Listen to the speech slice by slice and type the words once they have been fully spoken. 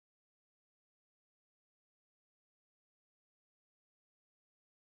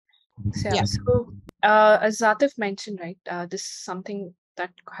So, Yeah. as Zatif mentioned, right, this is something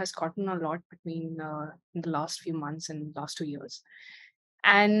that has gotten a lot between in the last few months and last 2 years.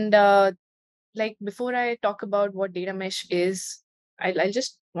 And like before I talk about what data mesh is, I'll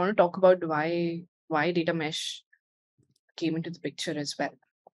just want to talk about why data mesh came into the picture as well.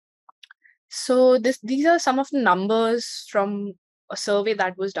 So these are some of the numbers from a survey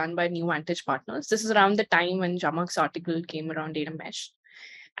that was done by New Vantage Partners. This is around the time when Jamak's article came around data mesh.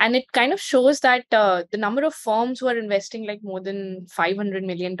 And it kind of shows that the number of firms who are investing like more than $500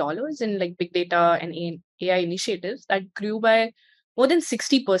 million in like big data and AI initiatives that grew by more than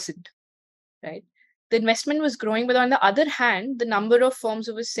 60%, right? The investment was growing, but on the other hand, the number of firms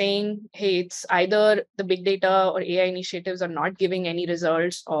who were saying, hey, it's either the big data or AI initiatives are not giving any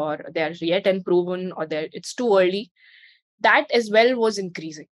results, or they're yet unproven, or it's too early, that as well was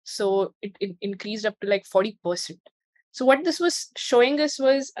increasing. So it increased up to like 40%. So what this was showing us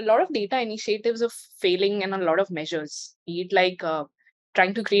was a lot of data initiatives of failing and a lot of measures, be it like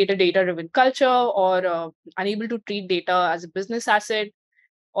trying to create a data-driven culture or unable to treat data as a business asset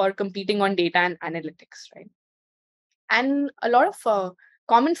or competing on data and analytics, right? And a lot of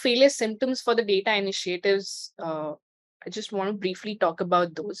common failure symptoms for the data initiatives, I just want to briefly talk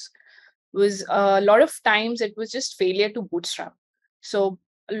about those, was a lot of times it was just failure to bootstrap. So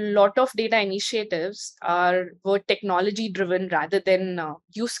a lot of data initiatives were technology driven rather than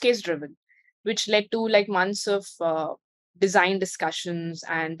use case driven, which led to like months of design discussions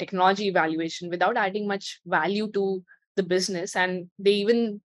and technology evaluation without adding much value to the business, and they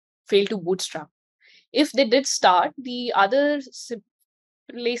even failed to bootstrap. If they did start, the other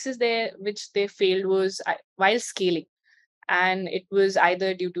places there which they failed was while scaling, and it was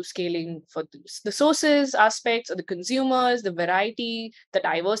either due to scaling for the sources aspects or the consumers, the variety, the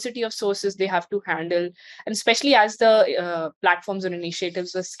diversity of sources they have to handle, and especially as the platforms and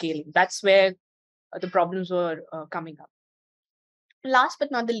initiatives were scaling, that's where the problems were coming up. Last but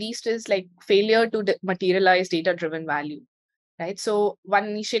not the least is like failure to materialize data driven value, right? So one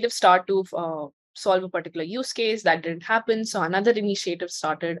initiative started to solve a particular use case that didn't happen, so another initiative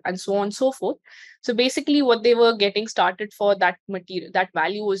started, and so on and so forth. So basically what they were getting started for, that material, that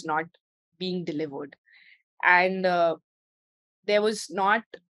value was not being delivered, and there was not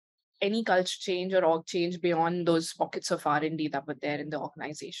any culture change or org change beyond those pockets of R&D that were there in the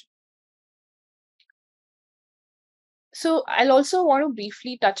organization. So I'll also want to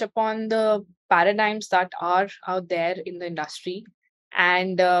briefly touch upon the paradigms that are out there in the industry,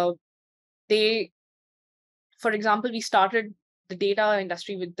 and they, for example, we started the data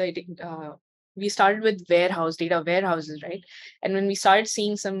industry with we started with data warehouses, right? And when we started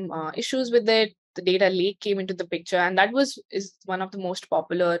seeing some issues with it, the data lake came into the picture, and is one of the most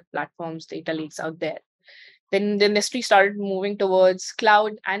popular platforms, data lakes out there. Then the industry started moving towards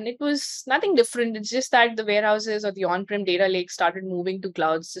cloud, and it was nothing different. It's just that the warehouses or the on-prem data lakes started moving to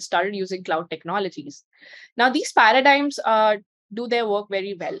clouds, just started using cloud technologies. Now these paradigms do their work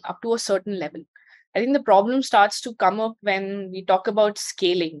very well up to a certain level. I think the problem starts to come up when we talk about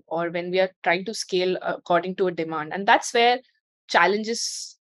scaling, or when we are trying to scale according to a demand. And that's where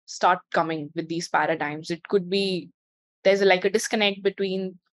challenges start coming with these paradigms. It could be there's like a disconnect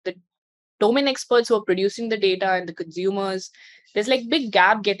between the domain experts who are producing the data and the consumers. There's like big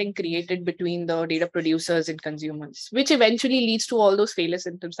gap getting created between the data producers and consumers, which eventually leads to all those failure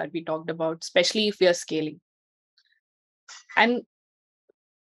symptoms that we talked about, especially if we are scaling. And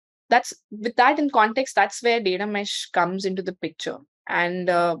that's, with that in context, that's where data mesh comes into the picture. And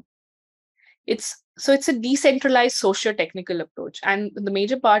it's a decentralized socio-technical approach, and the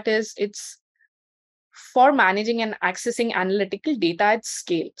major part is it's for managing and accessing analytical data at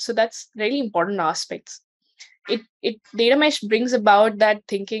scale. So that's really important aspects. It data mesh brings about that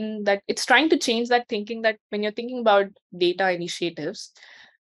thinking, that it's trying to change that thinking, that when you're thinking about data initiatives,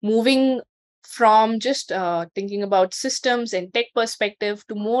 moving from just thinking about systems and tech perspective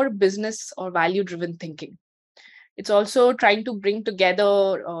to more business or value driven thinking. It's also trying to bring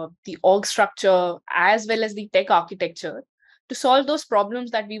together the org structure as well as the tech architecture to solve those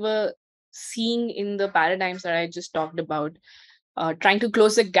problems that we were seeing in the paradigms that I just talked about. Trying to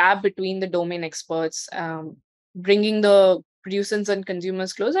close the gap between the domain experts, bringing the producers and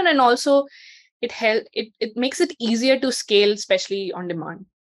consumers closer, and also it makes it easier to scale, especially on demand.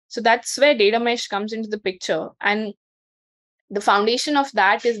 So that's where data mesh comes into the picture, and the foundation of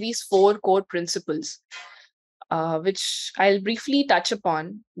that is these four core principles, which I'll briefly touch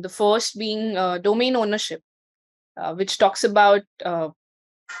upon. The first being domain ownership, which talks about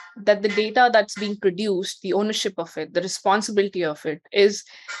that the data that's being produced, the ownership of it, the responsibility of it is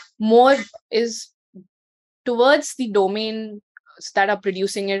more is towards the domain that are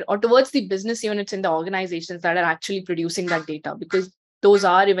producing it, or towards the business units in the organizations that are actually producing that data, because those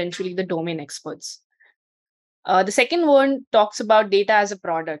are eventually the domain experts. The second one talks about data as a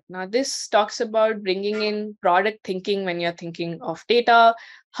product. Now, this talks about bringing in product thinking when you're thinking of data.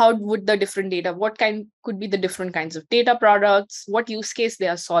 How would the different data, what kind could be the different kinds of data products, what use case they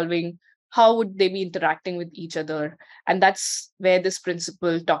are solving, how would they be interacting with each other? And that's where this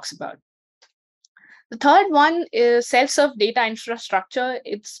principle talks about. The third one is self-serve data infrastructure.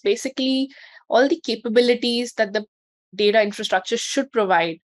 It's basically all the capabilities that the data infrastructure should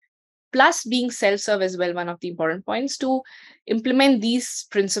provide, plus being self-serve as well, one of the important points to implement these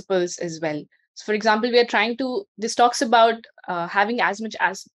principles as well. So for example, we are trying to, this talks about having as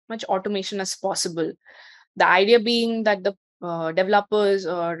much automation as possible. The idea being that the developers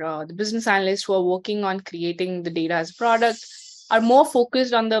or the business analysts who are working on creating the data as a product are more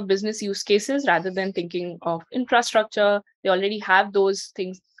focused on the business use cases rather than thinking of infrastructure. They already have those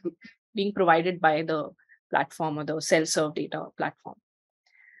things being provided by the platform or the self-serve data platform.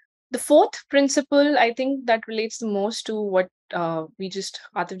 The fourth principle, I think, that relates the most to what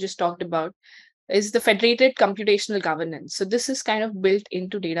Atif just talked about, is the federated computational governance. So this is kind of built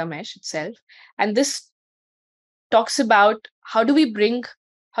into data mesh itself, and this talks about how do we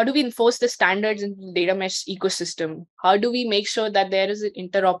enforce the standards in the data mesh ecosystem? How do we make sure that there is an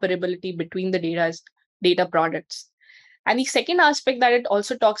interoperability between the data products? And the second aspect that it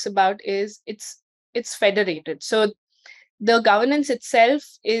also talks about is it's federated. So the governance itself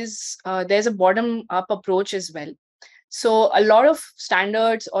is there's a bottom up approach as well. So a lot of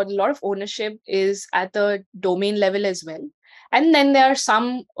standards or a lot of ownership is at the domain level as well, and then there are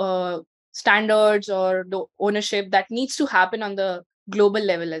some standards or the ownership that needs to happen on the global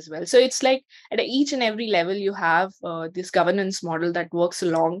level as well. So it's like at each and every level you have this governance model that works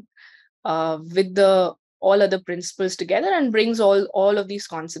along with the all other principles together and brings all of these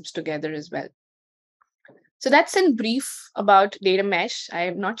concepts together as well. So that's in brief about data mesh.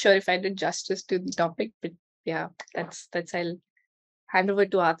 I'm not sure if I did justice to the topic, but yeah, that's I'll hand over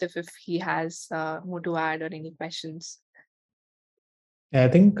to Atif if he has more to add or any questions. I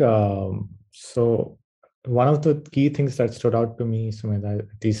think so. One of the key things that stood out to me, Sumedha,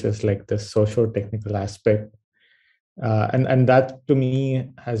 this is like the socio-technical aspect, and that to me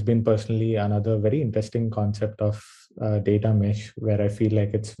has been personally another very interesting concept of data mesh, where I feel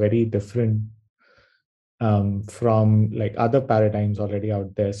like it's very different from like other paradigms already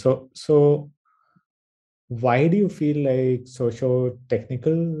out there. So why do you feel like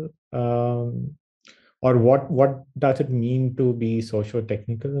socio-technical, or what does it mean to be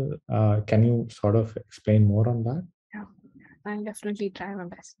socio-technical? Can you sort of explain more on that? Yeah, I'll definitely try my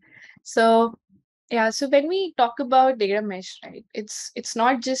best. So yeah, so when we talk about data mesh, right, it's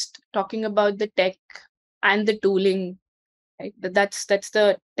not just talking about the tech and the tooling, right? That's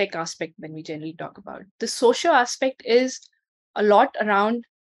the tech aspect when we generally talk about. The social aspect is a lot around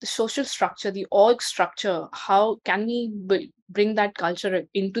the social structure, the org structure. How can we bring that culture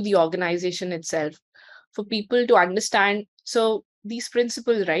into the organization itself for people to understand? So these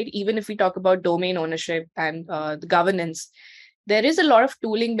principles, right? Even if we talk about domain ownership and the governance, there is a lot of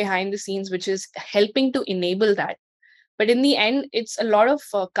tooling behind the scenes which is helping to enable that. But in the end, it's a lot of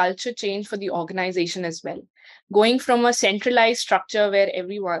culture change for the organization as well. Going from a centralized structure where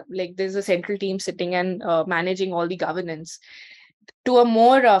everyone, like there's a central team sitting and managing all the governance, to a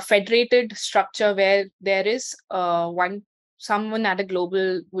more federated structure where there is someone at a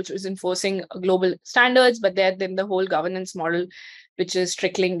global which is enforcing global standards, but then the whole governance model which is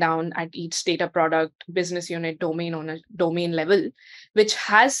trickling down at each data product, business unit, domain level, which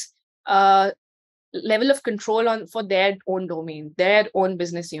has a level of control on for their own domain, their own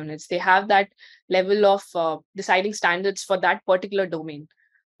business units. They have that level of deciding standards for that particular domain.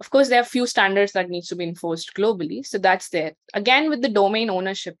 Of course, there are few standards that needs to be enforced globally. So that's there. Again, with the domain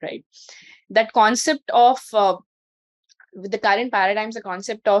ownership, right? That concept of, with the current paradigms, the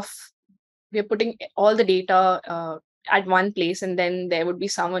concept of we're putting all the data at one place, and then there would be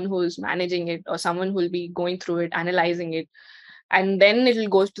someone who's managing it or someone who will be going through it, analyzing it, and then it'll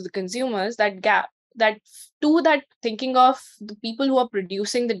go to the consumers. That gap, that thinking of the people who are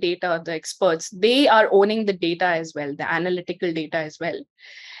producing the data, the experts, they are owning the data as well, the analytical data as well,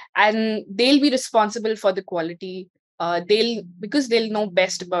 and they'll be responsible for the quality. Because they'll know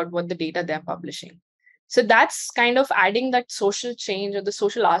best about what the data they're publishing. So that's kind of adding that social change or the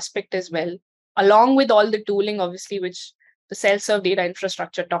social aspect as well, along with all the tooling, obviously, which the self-serve data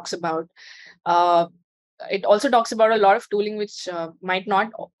infrastructure talks about. It also talks about a lot of tooling which might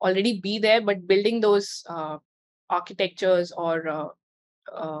not already be there, but building those architectures or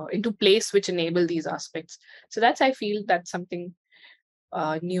into place which enable these aspects. So I feel that's something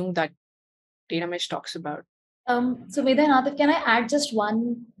new that data mesh talks about. Sumedha and Atif, can I add just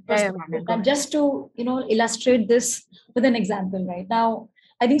one perspective? Manya, go And ahead. just to illustrate this with an example, right? Now,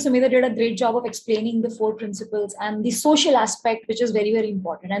 I think Sumedha did a great job of explaining the 4 principles and the social aspect, which is very, very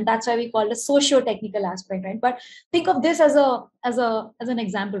important. And that's why we call it a socio-technical aspect, right? But think of this as an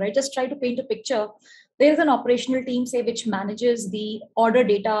example, right? Just try to paint a picture. There is an operational team, say, which manages the order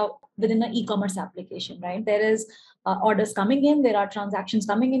data within an e-commerce application, right? There is orders coming in, there are transactions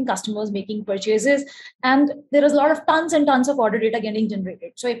coming in, customers making purchases, and there is a lot of tons and tons of order data getting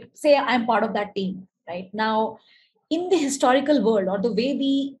generated. So if, say I'm part of that team, right? Now, in the historical world, or the way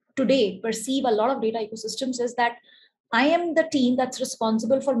we today perceive a lot of data ecosystems, is that I am the team that's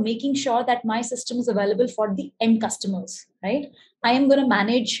responsible for making sure that my system is available for the end customers, right? I am going to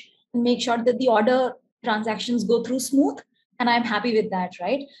manage and make sure that the order transactions go through smooth, and I'm happy with that,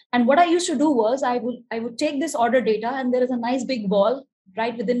 right? And what I used to do was I would take this order data, and there is a nice big wall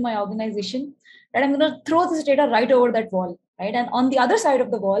right within my organization, that I'm going to throw this data right over that wall, right? And on the other side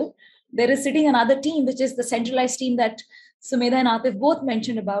of the wall, there is sitting another team, which is the centralized team that Sumedha and Atif both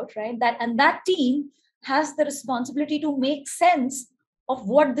mentioned about, right? That team has the responsibility to make sense of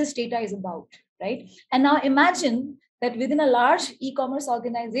what this data is about, right? And now imagine that within a large e-commerce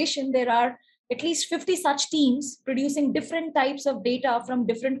organization, there are at least 50 such teams producing different types of data from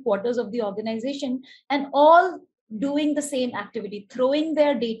different quarters of the organization, and all doing the same activity, throwing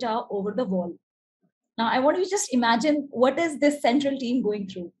their data over the wall. Now, I want you to just imagine, what is this central team going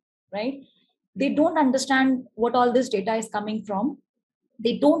through, right? They don't understand what all this data is coming from.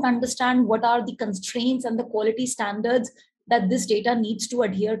 They don't understand what are the constraints and the quality standards that this data needs to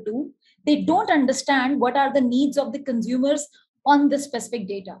adhere to. They don't understand what are the needs of the consumers on this specific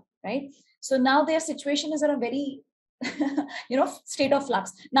data, right? So now their situation is in a very state of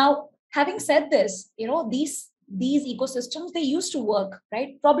flux. Now, having said this, these ecosystems, they used to work,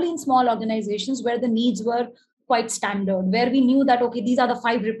 right? Probably in small organizations where the needs were quite standard, where we knew that, okay, these are the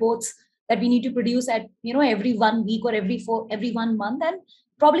 5 reports that we need to produce at every 1 week or every 1 month, and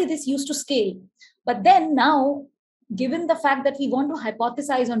probably this used to scale. But then now, given the fact that we want to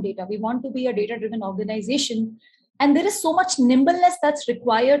hypothesize on data, we want to be a data driven organization, and there is so much nimbleness that's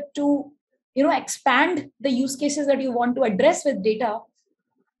required to expand the use cases that you want to address with data,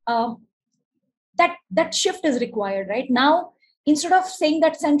 that shift is required right now. Instead of saying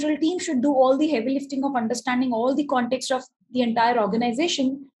that central team should do all the heavy lifting of understanding all the context of the entire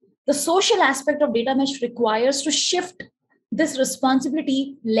organization, the social aspect of data mesh requires to shift this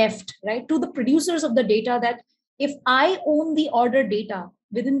responsibility left, right, to the producers of the data, that if I own the order data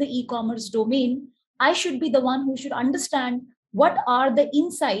within the e-commerce domain, I should be the one who should understand what are the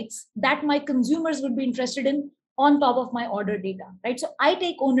insights that my consumers would be interested in on top of my order data, right? So I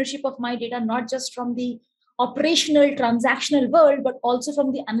take ownership of my data, not just from the operational transactional world, but also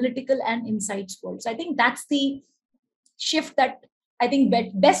from the analytical and insights world. So I think that's the shift that I think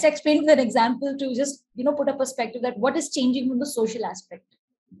best explained with an example, to just put a perspective that what is changing from the social aspect.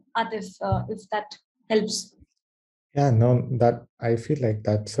 Atif, if that helps. Yeah, no, that I feel like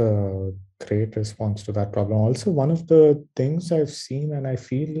that's a great response to that problem. Also, one of the things I've seen and I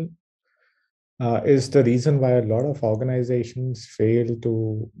feel is the reason why a lot of organizations fail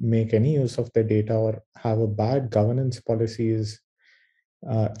to make any use of their data or have a bad governance policy is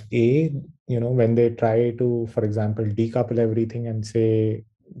when they try to, for example, decouple everything and say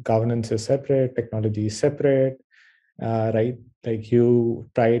governance is separate, technology is separate, right? Like you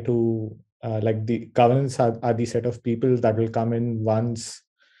try to like the governance are the set of people that will come in once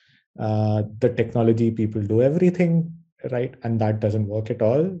the technology people do everything, right? And that doesn't work at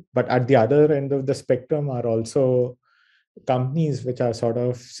all. But at the other end of the spectrum are also companies which are sort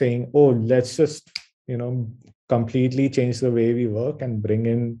of saying, oh, let's just completely change the way we work and bring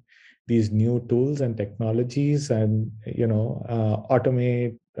in these new tools and technologies and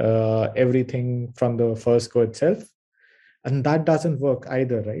automate everything from the first go itself. And that doesn't work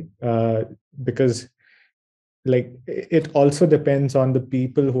either, right? Because like it also depends on the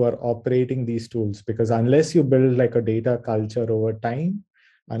people who are operating these tools, because unless you build like a data culture over time,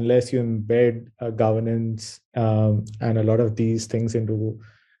 unless you embed governance and a lot of these things into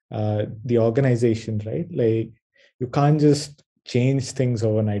the organization, right? Like you can't just change things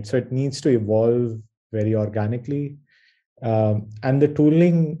overnight. So it needs to evolve very organically. And the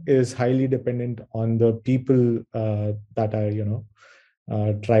tooling is highly dependent on the people that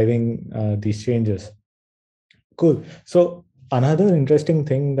are driving these changes. Cool. So another interesting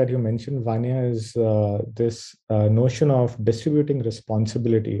thing that you mentioned, Vanya, is this notion of distributing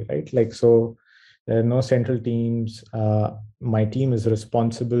responsibility, right? Like, so there are no central teams. My team is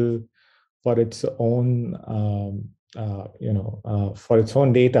responsible for its own for its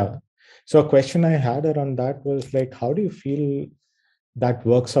own data. So a question I had around that was like, how do you feel that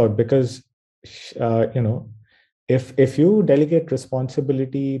works out? Because if you delegate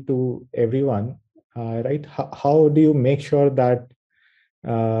responsibility to everyone, right, how do you make sure that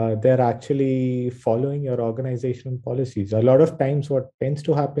they're actually following your organizational policies? A lot of times what tends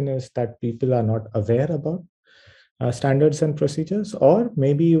to happen is that people are not aware about standards and procedures, or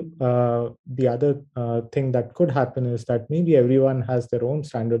maybe the other thing that could happen is that maybe everyone has their own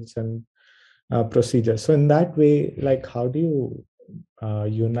standards and procedures. So in that way, like, how do you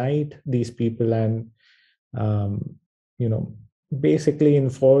unite these people and um, basically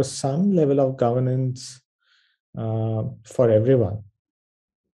enforce some level of governance for everyone?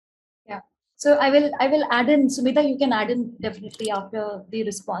 Yeah. So I will add in, Sumedha, you can add in definitely after the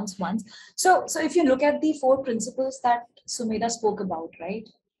response once. So if you look at the four principles that Sumedha spoke about, right?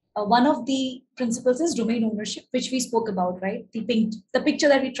 One of the principles is domain ownership, which we spoke about, right? The picture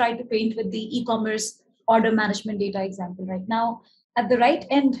that we tried to paint with the e-commerce order management data example. Right now, at the right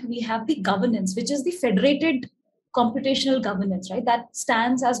end, we have the governance, which is the federated computational governance, right? That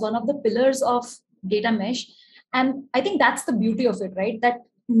stands as one of the pillars of data mesh. And I think that's the beauty of it, right? That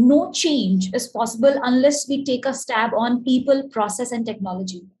no change is possible unless we take a stab on people, process, and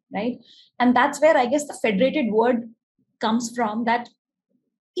technology, right? And that's where I guess the federated word comes from. That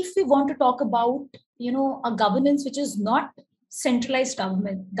if we want to talk about, a governance which is not centralized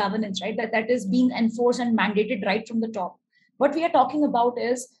governance, right? That is being enforced and mandated right from the top. What we are talking about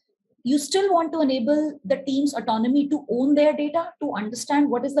is you still want to enable the team's autonomy to own their data, to understand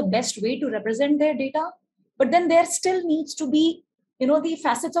what is the best way to represent their data, but then there still needs to be, the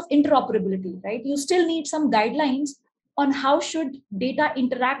facets of interoperability, right? You still need some guidelines on how should data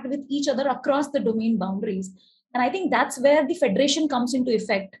interact with each other across the domain boundaries. And I think that's where the federation comes into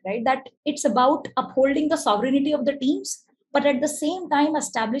effect, right? That it's about upholding the sovereignty of the teams, but at the same time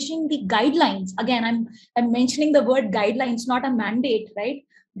establishing the guidelines. Again, I'm mentioning the word guidelines, not a mandate, right?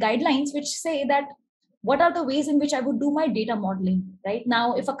 Guidelines which say that what are the ways in which I would do my data modeling, right?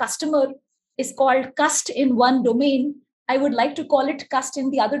 Now, if a customer is called cust in one domain, I would like to call it cust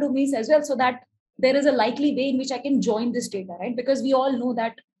in the other domains as well, so that there is a likely way in which I can join this data, right? Because we all know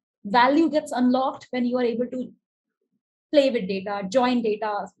that value gets unlocked when you are able to play with data, join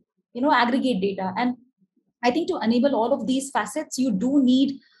data, aggregate data. And I think to enable all of these facets, you do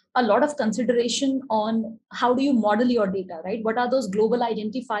need a lot of consideration on how do you model your data, right? What are those global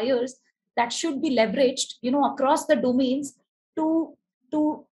identifiers that should be leveraged, across the domains to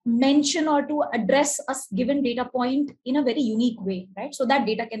mention or to address a given data point in a very unique way, right? So that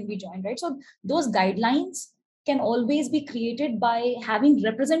data can be joined, right? So those guidelines can always be created by having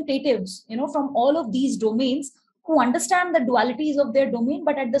representatives, from all of these domains who understand the dualities of their domain,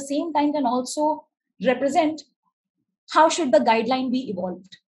 but at the same time can also represent how should the guideline be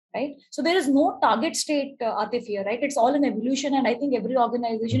evolved, right? So there is no target state, Atif, here, right? It's all an evolution, and I think every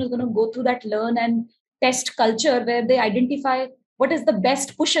organization is going to go through that learn and test culture where they identify what is the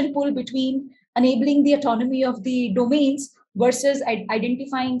best push and pull between enabling the autonomy of the domains versus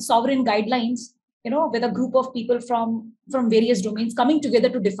identifying sovereign guidelines, with a group of people from various domains coming together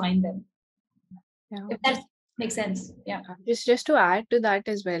to define them. Yeah. If that makes sense. Yeah. Just to add to that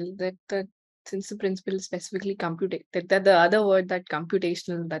as well, that since the principle is specifically that the other word, that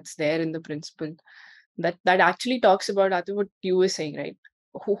computational, that's there in the principle, that actually talks about, I think, what you were saying, right?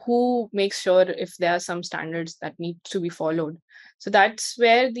 Who makes sure if there are some standards that need to be followed. So that's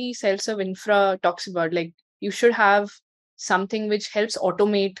where the self-serve infra talks about, like, you should have something which helps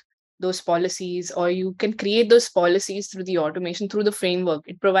automate those policies, or you can create those policies through the automation, through the framework.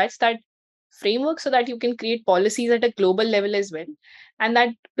 It provides that framework so that you can create policies at a global level as well, and that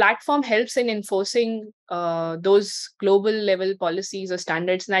platform helps in enforcing those global level policies or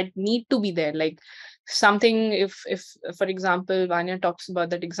standards that need to be there. Like something, if for example Vanya talks about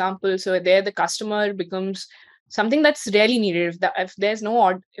that example, so there the customer becomes something that's really needed. If there's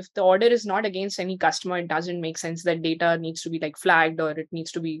no if the order is not against any customer, it doesn't make sense. That data needs to be like flagged, or it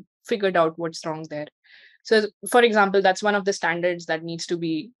needs to be figured out what's wrong there. So, for example, that's one of the standards that needs to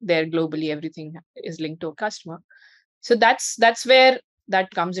be there globally. Everything is linked to a customer. So that's where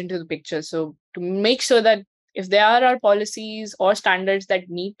that comes into the picture. So to make sure that if there are policies or standards that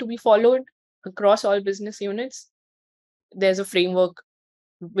need to be followed across all business units, there's a framework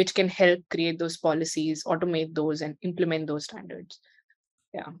which can help create those policies, automate those, and implement those standards.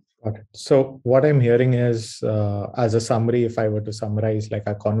 Yeah. Got it. So what I'm hearing is, as a summary, if I were to summarize like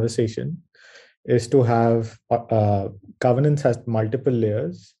a conversation, is to have governance has multiple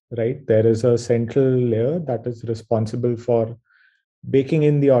layers, right? There is a central layer that is responsible for baking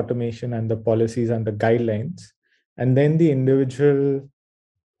in the automation and the policies and the guidelines. and then the individual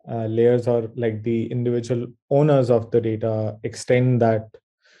layers, or like the individual owners of the data, extend that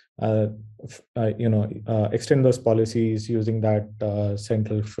extend those policies using that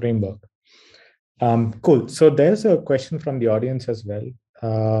central framework. Cool. So there's a question from the audience as well.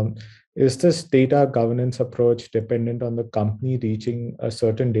 Is this data governance approach dependent on the company reaching a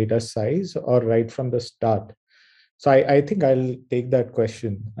certain data size, or right from the start? So I think I'll take that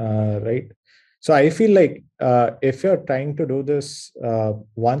question, right? So I feel like if you're trying to do this,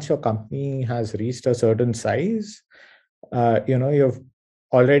 once your company has reached a certain size, you've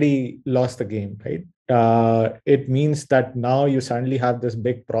already lost the game, right? It means that now you suddenly have this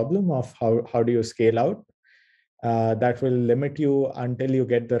big problem of how do you scale out. That will limit you until you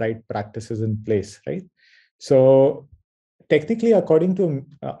get the right practices in place, right? So technically, according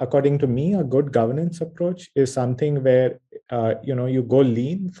to me, a good governance approach is something where you go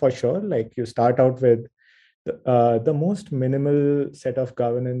lean for sure. Like you start out with the most minimal set of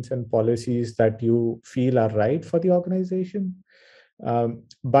governance and policies that you feel are right for the organization.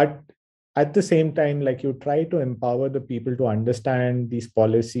 But at the same time, like you try to empower the people to understand these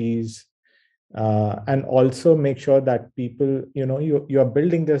policies, and also make sure that people, you're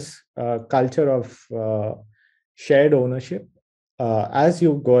building this culture of shared ownership as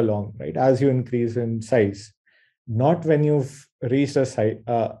you go along, right? As you increase in size, not when you've reached a size,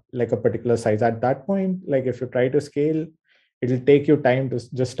 like a particular size. At that point, like if you try to scale, it'll take you time to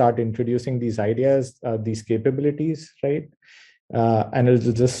just start introducing these ideas, these capabilities, right? And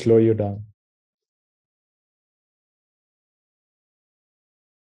it'll just slow you down.